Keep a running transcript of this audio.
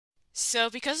So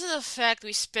because of the fact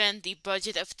we spent the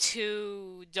budget of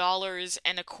 $2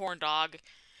 and a corn dog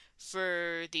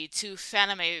for the two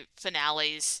fanime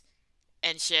finales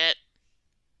and shit,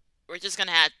 we're just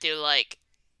gonna have to like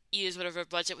use whatever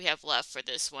budget we have left for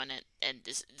this one, and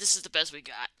this is the best we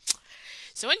got.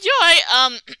 So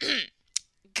enjoy.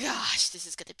 Gosh, this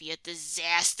is gonna be a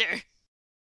disaster.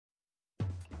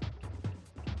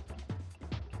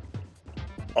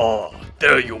 Ah,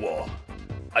 there you are.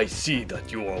 I see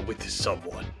that you are with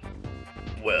someone.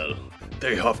 Well,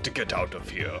 they have to get out of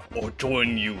here or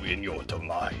join you in your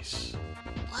demise.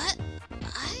 What?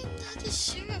 I'm not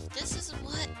sure if this is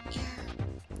what you're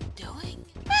doing.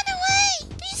 Run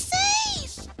away! Be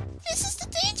safe! This is the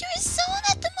dangerous zone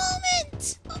at the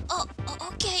moment!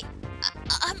 Okay.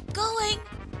 I'm going.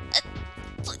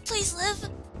 Please live.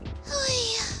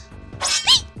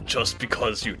 Just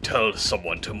because you tell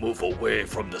someone to move away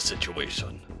from the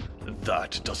situation,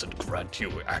 that doesn't grant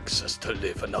you access to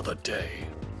live another day.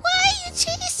 Why are you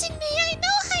chasing me? I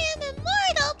know I am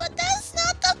immortal, but that's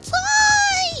not the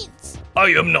point! I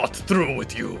am not through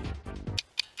with you.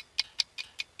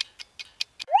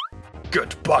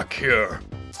 Get back here.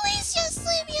 Please just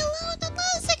leave me alone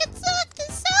unless I can talk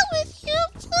this out with you,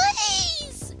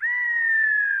 please!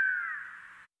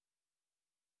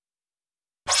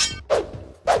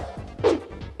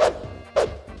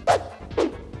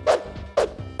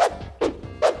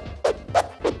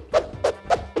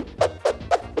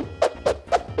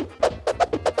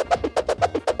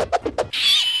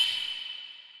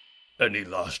 Any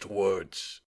last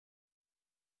words?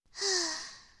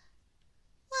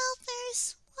 Well,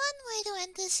 there's one way to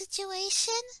end this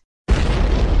situation.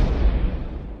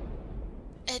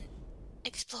 An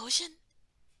explosion?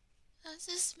 Does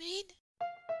this mean?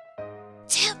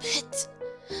 Damn it!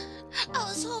 I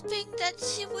was hoping that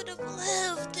she would have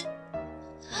lived.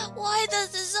 Why does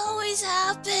this always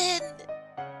happen?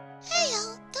 Hey,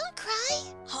 don't cry.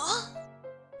 Huh?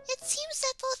 It seems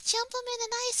that both Jumpleman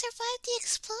and I survived the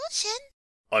explosion.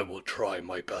 I will try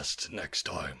my best next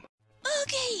time.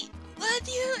 Okay, glad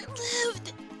you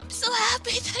lived. I'm so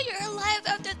happy that you're alive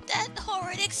after that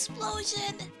horrid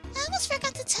explosion. I almost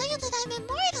forgot to tell you that I'm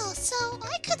immortal, so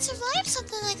I could survive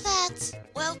something like that.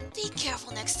 Well, be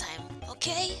careful next time,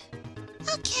 okay?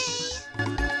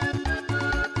 Okay.